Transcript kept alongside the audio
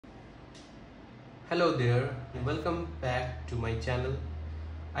Hello there, welcome back to my channel.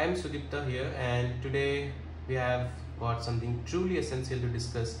 I am Sudipta here, and today we have got something truly essential to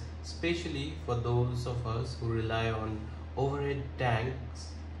discuss, especially for those of us who rely on overhead tanks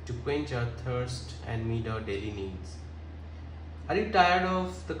to quench our thirst and meet our daily needs. Are you tired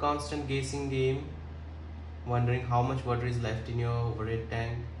of the constant guessing game, wondering how much water is left in your overhead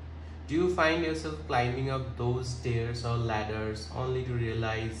tank? Do you find yourself climbing up those stairs or ladders only to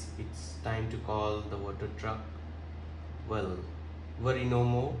realize it's time to call the water truck? Well, worry no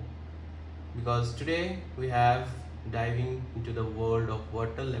more, because today we have diving into the world of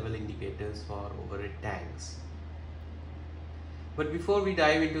water level indicators for overhead tanks. But before we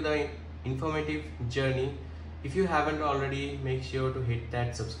dive into the informative journey, if you haven't already, make sure to hit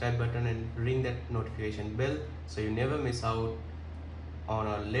that subscribe button and ring that notification bell so you never miss out on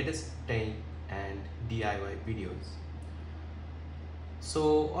our latest tank and DIY videos.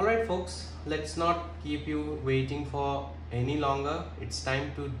 So alright folks, let's not keep you waiting for any longer. It's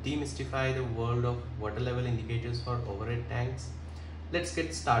time to demystify the world of water level indicators for overhead tanks. Let's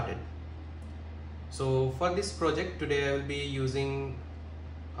get started. So for this project today I will be using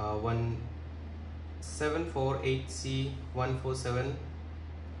one 748C147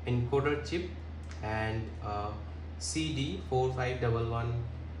 encoder chip and CD4511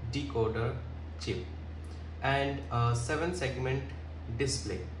 decoder chip and a 7-segment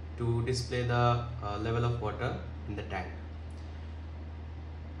display to display the level of water in the tank.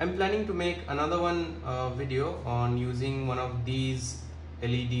 I'm planning to make another one video on using one of these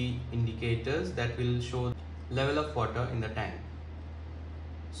LED indicators that will show level of water in the tank.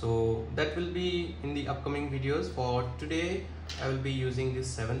 So that will be in the upcoming videos. For today I will be using this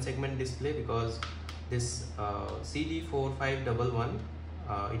 7-segment display because this CD4511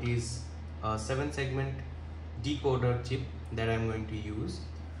 it is a 7-segment decoder chip that I'm going to use.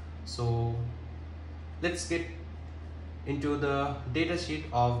 So let's get into the data sheet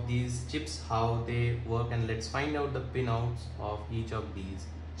of these chips, how they work, and let's find out the pinouts of each of these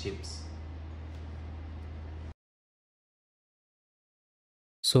chips.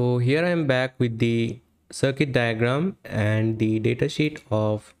 So here I am back with the circuit diagram and the datasheet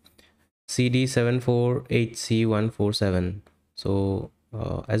of CD748C147. So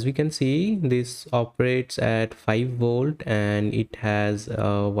as we can see, this operates at 5 volt and it has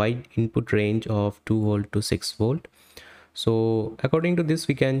a wide input range of 2 volt to 6 volt. So according to this,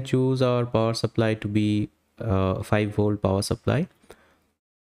 we can choose our power supply to be 5 volt power supply.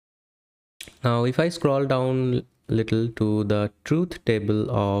 Now if I scroll down little to the truth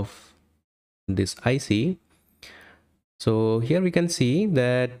table of this IC, so here we can see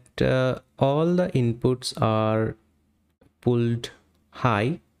that all the inputs are pulled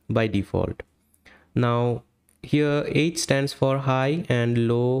high by default. Now here H stands for high and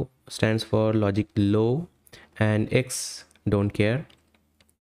low stands for logic low, and X don't care.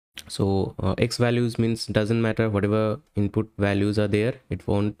 So X values means doesn't matter, whatever input values are there, it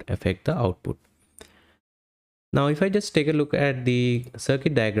won't affect the output. Now if I just take a look at the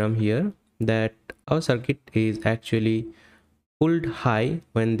circuit diagram here, that our circuit is actually pulled high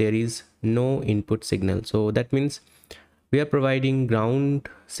when there is no input signal. So that means we are providing ground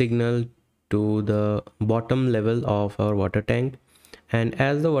signal to the bottom level of our water tank, and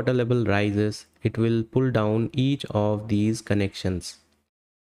as the water level rises, it will pull down each of these connections.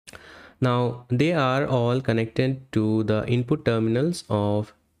 Now they are all connected to the input terminals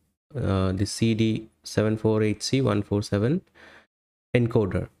of the CD748C147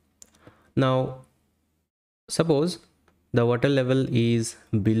 encoder. Now suppose the water level is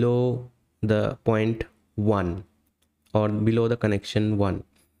below the point 1 or below the connection 1.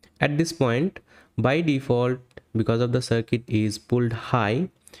 At this point, by default, because of the circuit is pulled high,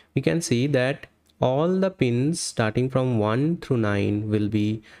 we can see that all the pins starting from 1 through 9 will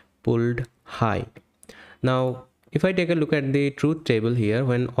be pulled high. Now if I take a look at the truth table here,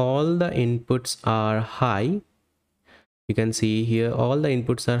 when all the inputs are high, you can see here all the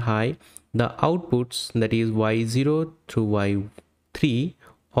inputs are high, the outputs, that is Y0 through Y3,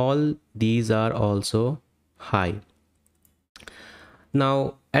 all these are also high.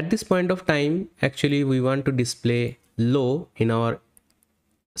 Now at this point of time, actually we want to display low in our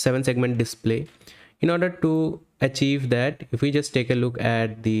 7-segment display. In order to achieve that, if we just take a look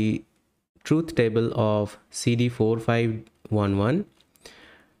at the truth table of CD4511,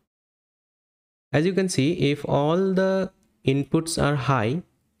 as you can see, if all the inputs are high,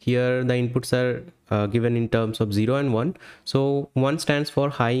 here the inputs are given in terms of 0 and 1. So 1 stands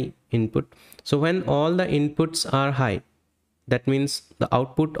for high input. So when all the inputs are high, that means the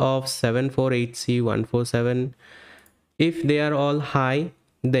output of 748C147, if they are all high,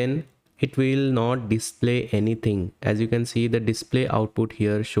 then it will not display anything. As you can see, the display output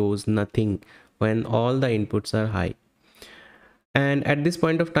here shows nothing when all the inputs are high. And at this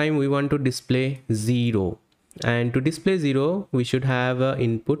point of time we want to display 0, and to display 0 we should have an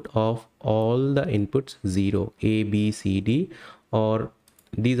input of all the inputs 0, A, B, C, D, or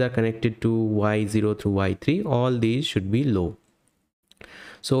these are connected to Y0 through Y3. All these should be low.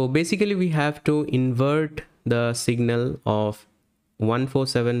 So basically we have to invert the signal of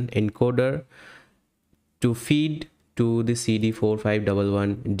 147 encoder to feed to the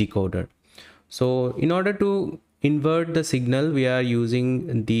CD4511 decoder. So in order to invert the signal, we are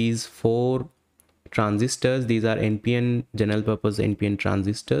using these 4 transistors. These are NPN, general purpose NPN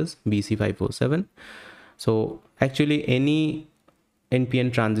transistors, BC547. So actually any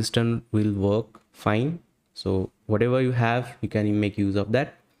NPN transistor will work fine. So whatever you have, you can make use of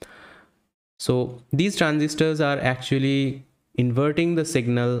that. So these transistors are actually inverting the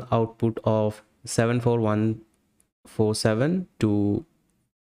signal output of 74147 to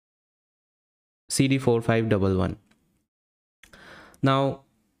CD4511. Now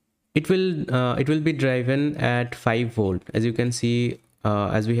it will be driven at 5 volt. As you can see,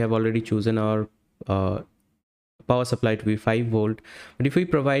 as we have already chosen our power supply to be 5 volt, but if we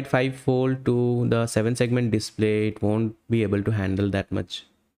provide 5 volt to the 7 segment display, it won't be able to handle that much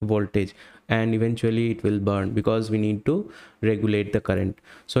voltage, and eventually it will burn because we need to regulate the current.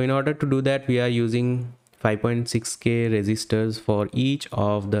 So in order to do that, we are using 5.6K resistors for each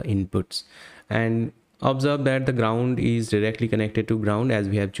of the inputs. And observe that the ground is directly connected to ground, as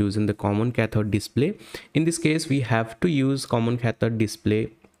we have chosen the common cathode display. In this case we have to use common cathode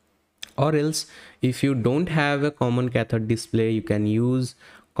display, or else if you don't have a common cathode display, you can use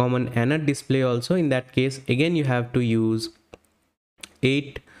common anode display also. In that case again you have to use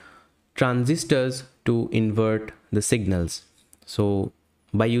 8 transistors to invert the signals. So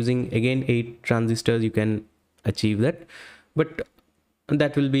by using again 8 transistors you can achieve that, but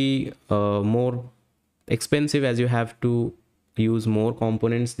that will be more expensive, as you have to use more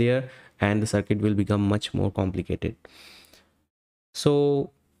components there and the circuit will become much more complicated.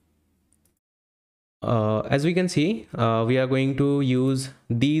 So as we can see, we are going to use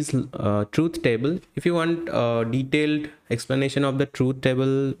these truth table. If you want detailed explanation of the truth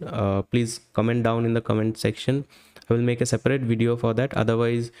table, please comment down in the comment section. I will make a separate video for that.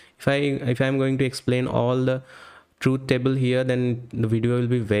 Otherwise, if I'm going to explain all the truth table here, then the video will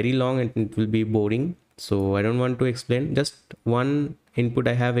be very long and it will be boring. So I don't want to explain, just one input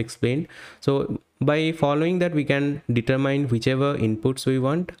I have explained. So by following that, we can determine whichever inputs we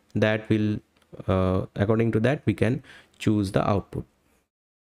want. That will according to that we can choose the output.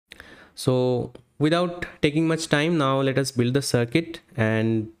 So without taking much time, now let us build the circuit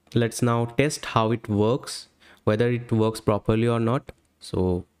and let's now test how it works, whether it works properly or not.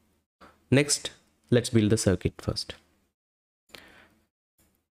 So next, let's build the circuit first.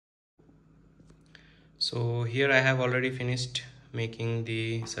 So here I have already finished making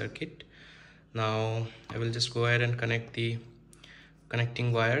the circuit. Now I will just go ahead and connect the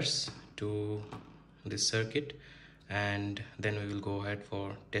connecting wires to this circuit, and then we will go ahead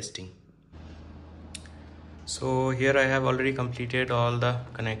for testing. So here I have already completed all the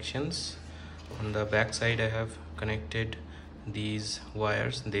connections. On the back side I have connected these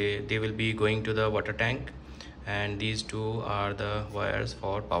wires. They will be going to the water tank, and these two are the wires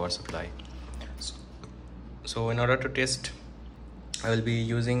for power supply. So in order to test, I will be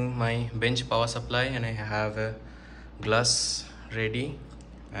using my bench power supply, and I have a glass ready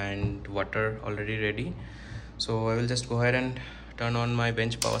and water already ready. So I will just go ahead and turn on my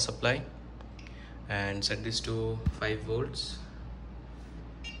bench power supply and set this to 5 volts,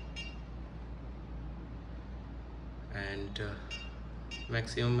 and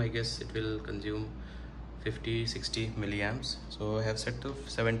maximum I guess it will consume 50-60 milliamps. So I have set to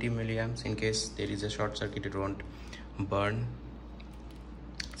 70 milliamps. In case there is a short circuit, it won't burn.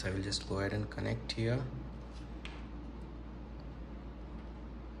 So I will just go ahead and connect here.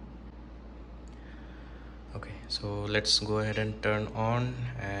 Okay, so let's go ahead and turn on,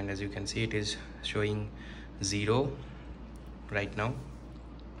 and as you can see it is showing 0 right now.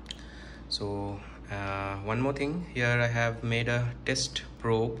 So one more thing, here I have made a test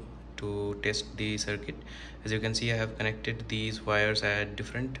probe to test the circuit. As you can see, I have connected these wires at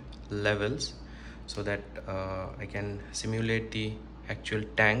different levels so that I can simulate the actual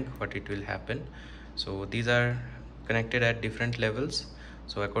tank, what it will happen. So these are connected at different levels.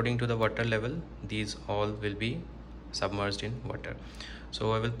 So according to the water level, these all will be submerged in water.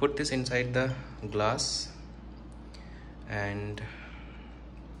 So I will put this inside the glass, and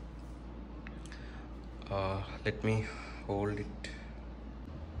let me hold it.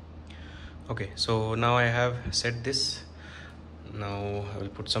 Okay, so now I have set this. Now I will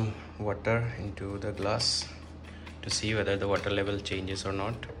put some water into the glass to see whether the water level changes or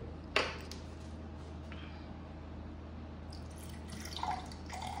not.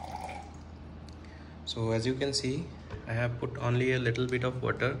 So as you can see, I have put only a little bit of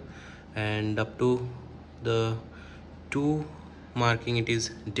water, and up to the 2 marking it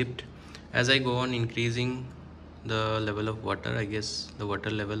is dipped. As I go on increasing the level of water, I guess the water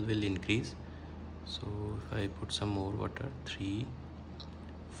level will increase. So if I put some more water, 3,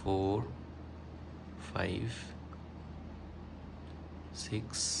 4, 5,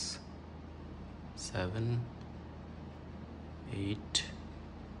 6, 7, 8,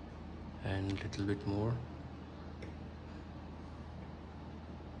 and little bit more.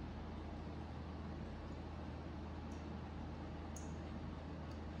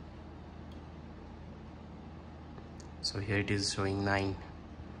 So here it is showing 9.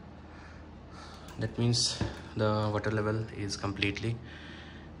 That means the water level is completely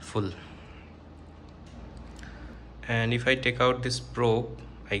full. And if I take out this probe,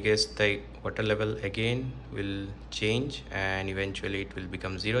 I guess the water level again will change, and eventually it will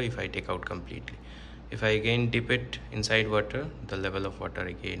become 0 if I take out completely. If I again dip it inside water, the level of water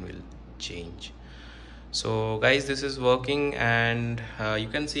again will change. So guys, this is working, and you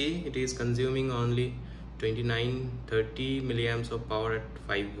can see it is consuming only 29-30 milliamps of power at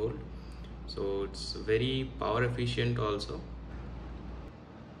 5 volt. So it's very power efficient also.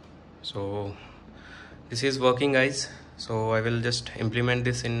 So this is working, guys. So I will just implement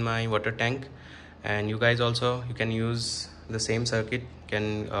this in my water tank, and you guys also, you can use the same circuit,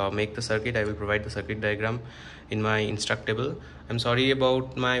 can make the circuit. I will provide the circuit diagram in my instructable. I'm sorry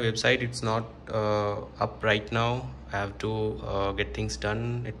about my website, it's not up right now. I have to get things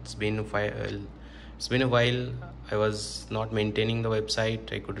done. It's been a while. I was not maintaining the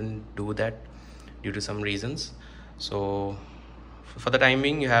website. I couldn't do that due to some reasons. So for the time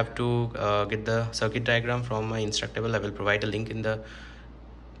being, you have to get the circuit diagram from my instructable. I will provide a link in the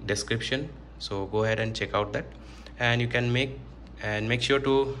description, so go ahead and check out that, and you can make sure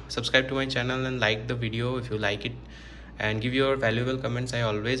to subscribe to my channel and like the video if you like it, and give your valuable comments. I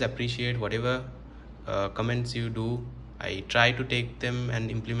always appreciate whatever comments you do. I try to take them and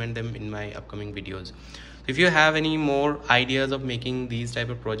implement them in my upcoming videos. If you have any more ideas of making these type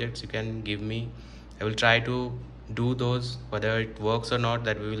of projects, you can give me. I will try to do those. Whether it works or not,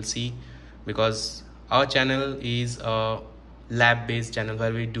 that we will see, because our channel is a lab-based channel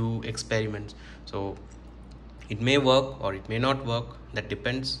where we do experiments. So it may work or it may not work, that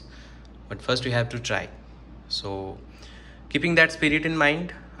depends, but first we have to try. So keeping that spirit in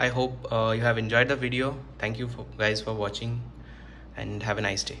mind, I hope you have enjoyed the video. Thank you guys for watching, and have a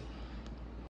nice day.